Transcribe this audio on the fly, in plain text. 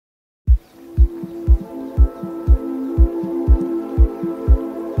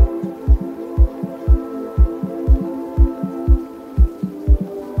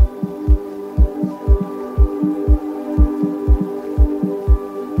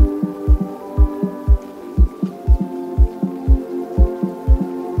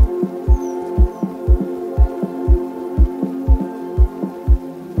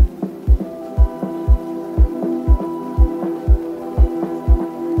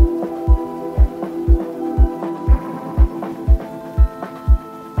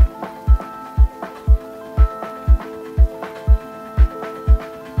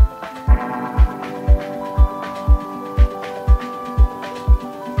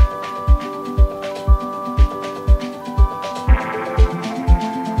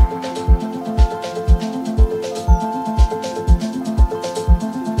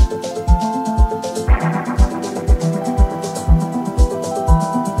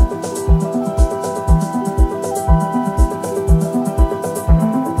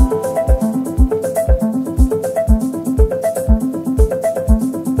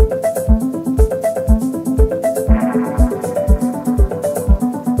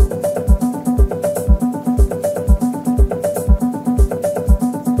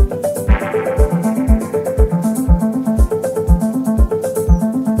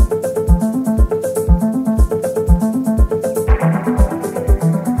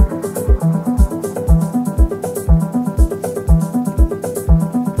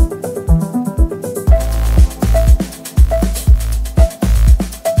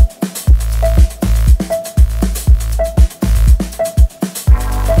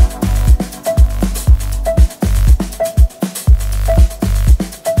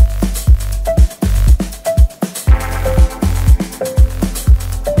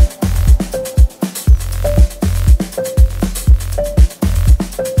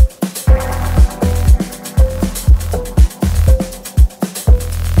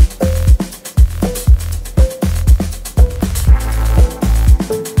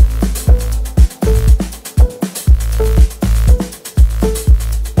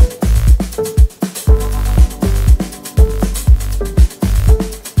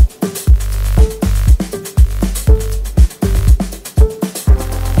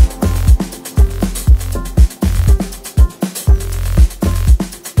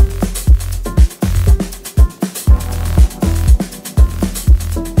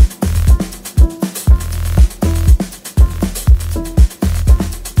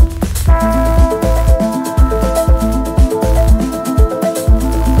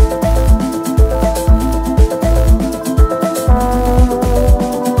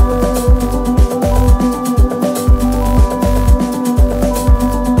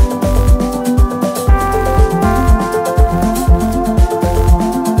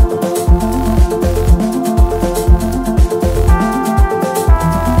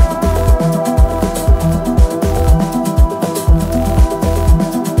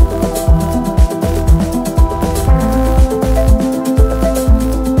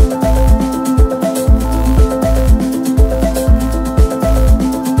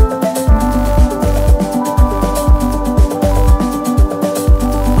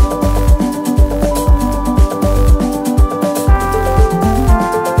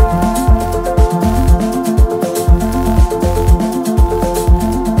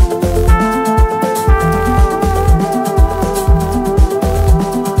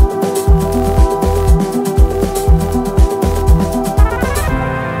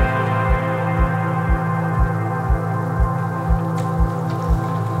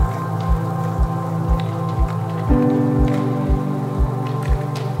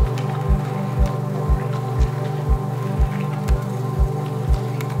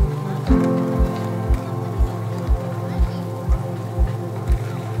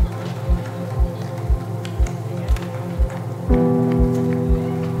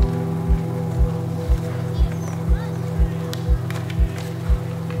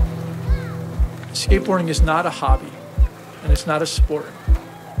Skateboarding is not a hobby, and it's not a sport.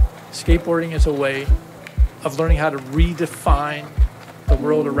 Skateboarding is a way of learning how to redefine the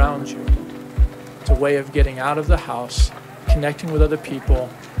world around you. It's a way of getting out of the house, connecting with other people,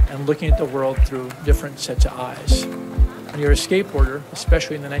 and looking at the world through different sets of eyes. When you're a skateboarder,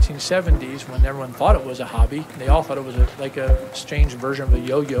 especially in the 1970s, when everyone thought it was a hobby, they all thought it was like a strange version of a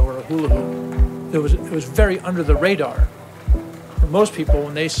yo-yo or a hula hoop. It was very under the radar. For most people,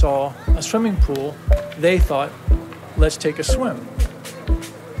 when they saw a swimming pool, they thought, let's take a swim.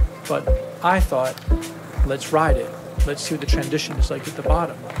 But I thought, let's ride it. Let's see what the transition is like at the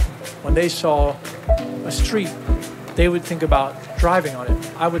bottom. When they saw a street, they would think about driving on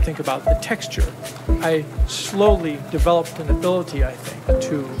it. I would think about the texture. I slowly developed an ability, I think,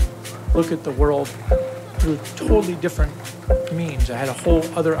 to look at the world through totally different means. I had a whole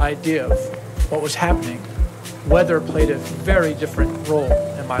other idea of what was happening. Weather played a very different role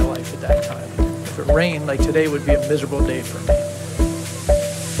in my life at that time. If it rained, like today would be a miserable day for me.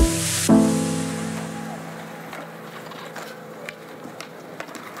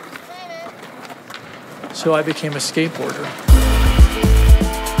 So I became a skateboarder.